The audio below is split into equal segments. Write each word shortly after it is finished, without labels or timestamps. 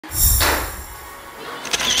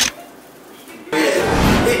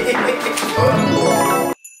Hey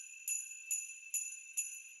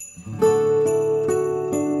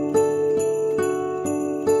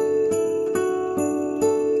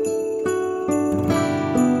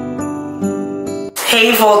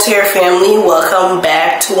Voltaire family, welcome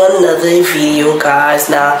back to another video, guys.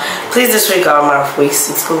 Now, please disregard my voice.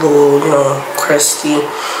 It's a little, crusty.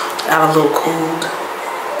 I have a little cold.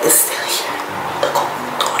 It's still here. The cold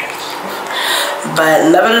don't leave. But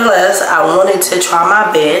nevertheless, I wanted to try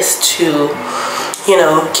my best to,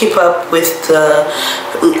 keep up with the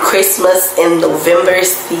Christmas in November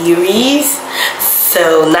series.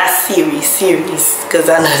 So, not series, because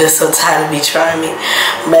I know they're so tired of me trying me.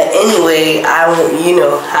 But anyway,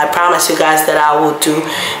 I promise you guys that I will do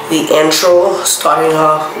the intro, starting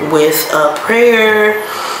off with a prayer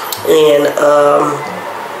and a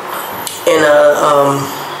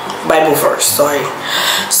Bible verse, sorry.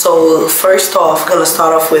 So first off, I'm gonna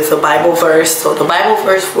start off with a Bible verse. So the Bible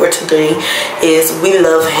verse for today is, we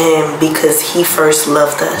love him because he first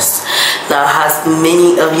loved us. Now, as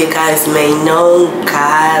many of you guys may know,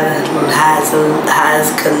 God has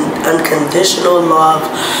unconditional love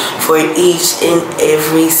for each and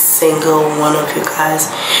every single one of you guys.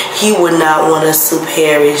 He would not want us to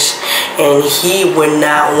perish, and he would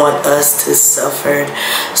not want us to suffer.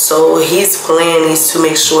 So his plan is to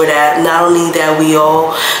make sure that not only that we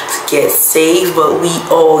all get saved, but we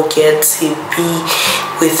all get to be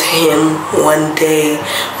with him one day.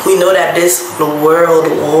 We know that this world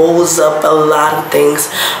holds up a lot of things,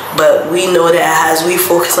 but we know that as we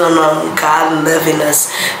focus on God loving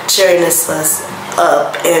us, cheering us up,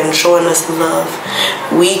 and showing us love,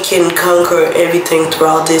 we can conquer everything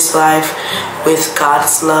throughout this life with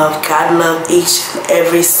God's love. God loved each and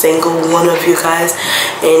every single one of you guys,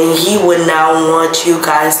 and he would not want you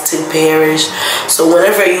guys to perish. So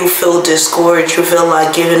whenever you feel discouraged, you feel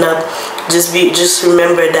like giving up, just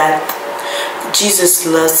remember that Jesus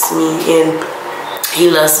loves me, and he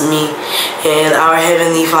loves me, and our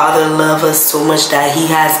Heavenly Father loves us so much that he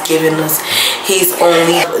has given us his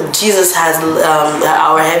only. Jesus has,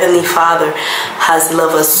 our Heavenly Father has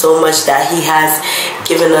loved us so much that he has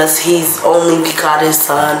given us his only begotten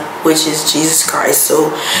Son, which is Jesus Christ.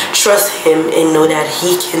 So trust him and know that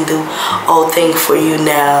he can do all things for you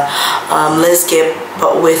now. Let's get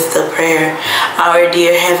with the prayer. Our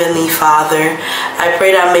dear Heavenly Father, I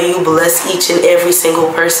pray that may you bless each and every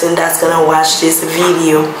single person that's gonna watch this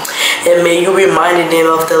video, and may you remind them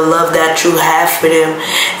of the love that you have for them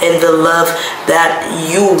and the love that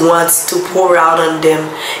you want to pour out on them,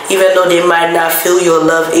 even though they might not feel your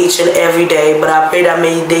love each and every day. But I pray that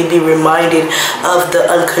may they be reminded of the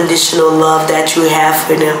unconditional love that you have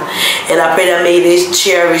for them, and I pray that may they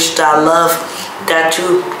cherish that love that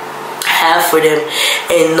you have for them,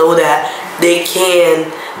 and know that they can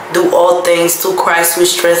do all things through Christ who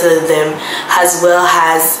strengthens them, as well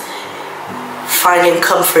as finding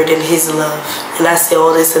comfort in his love. And I say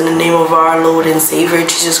all this in the name of our Lord and Savior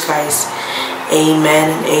Jesus Christ. Amen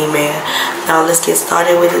and amen. Now let's get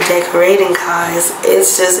started with the decorating, guys. I'm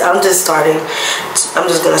just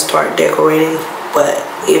gonna start decorating, but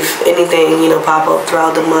if anything pop up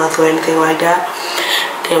throughout the month or anything like that,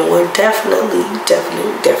 then we'll definitely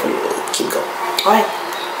keep going. All right.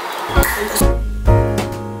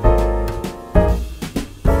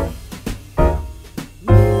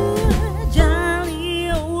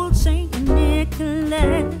 Jolly old Saint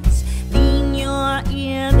Nicholas, lean your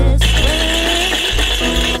ear this way.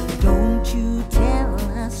 Don't you tell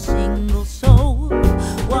a single soul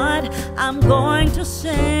what I'm going to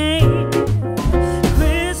say.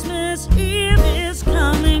 Christmas Eve is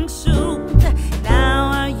coming soon.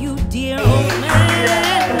 Now are you, dear old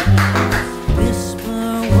man?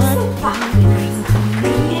 Whisper what you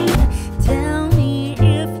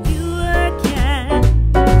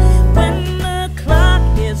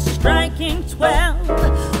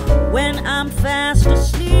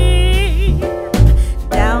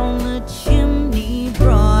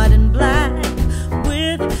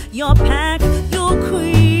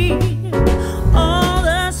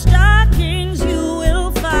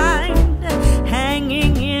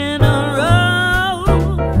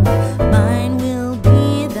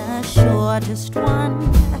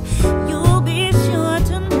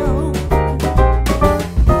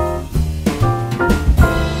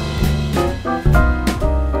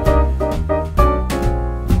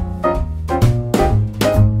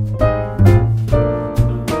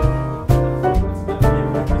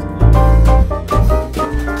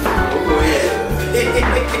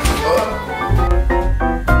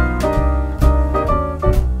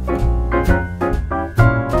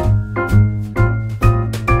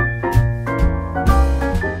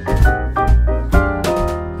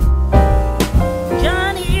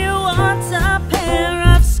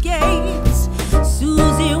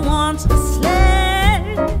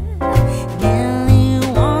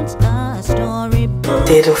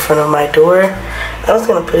did in front of my door. I was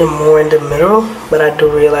gonna put it more in the middle, but I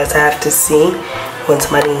do realize I have to see when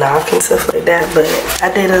somebody knocks and stuff like that. But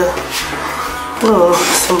I did a little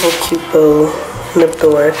simple cute little lip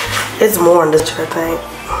door. It's more on this chair, I think.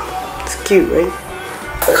 It's cute, right?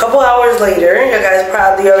 A couple hours later, you guys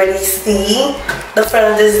probably already see the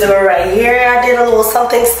front of this door right here. I did a little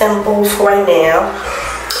something simple for right now.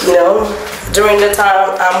 You know, during the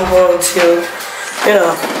time I'm going to, you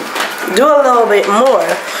know, do a little bit more.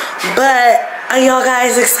 But are y'all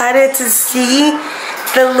guys excited to see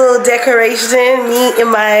the little decoration me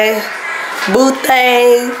and my boo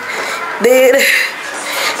thing did?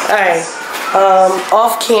 Alright,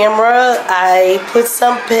 off camera I put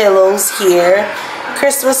some pillows here,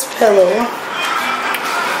 Christmas pillow.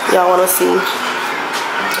 Y'all wanna see?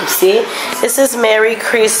 See, this is Merry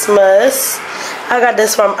Christmas. I got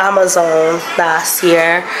this from Amazon last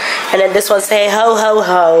year, and then this one say ho ho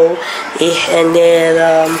ho, and then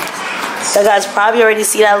you guys probably already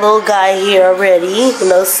see that little guy here already. You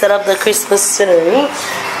know, set up the Christmas scenery.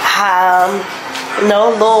 You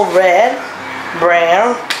know, little red,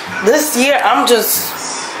 brown. This year I'm just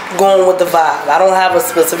going with the vibe. I don't have a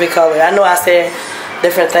specific color. I know I said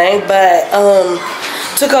different thing, but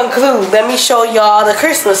to conclude, let me show y'all the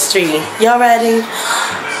Christmas tree. Y'all ready?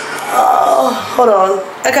 Oh, hold on.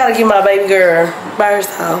 I gotta get my baby girl by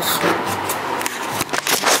herself.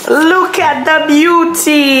 Look at the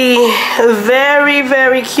beauty. Very,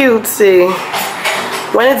 very cutesy.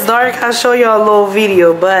 When it's dark, I'll show y'all a little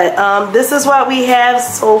video. But this is what we have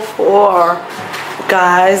so far,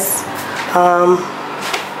 guys.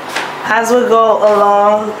 As we go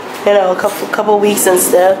along, you know, a couple weeks and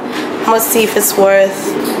stuff, I'm gonna see if it's worth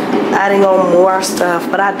adding on more stuff.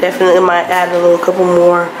 But I definitely might add a little couple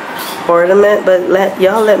more ornament. But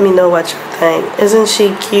y'all let me know what you think. Isn't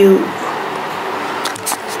she cute?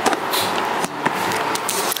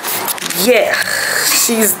 Yeah,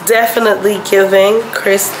 she's definitely giving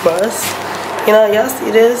Christmas. You know, y'all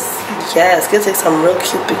see this? Yes, gonna take some real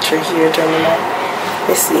cute picture here during the night. Let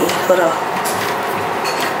me see. Hold on.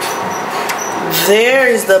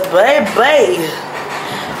 There's the baby.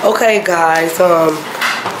 Okay, guys.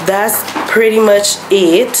 That's pretty much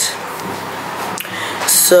it.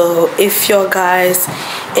 So if y'all guys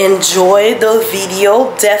enjoyed the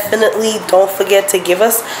video, definitely don't forget to give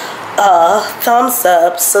us a thumbs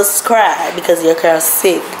up, subscribe, because your girl's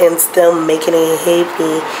sick and still making it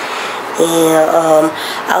happy. And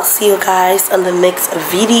I'll see you guys on the next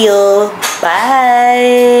video.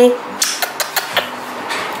 Bye.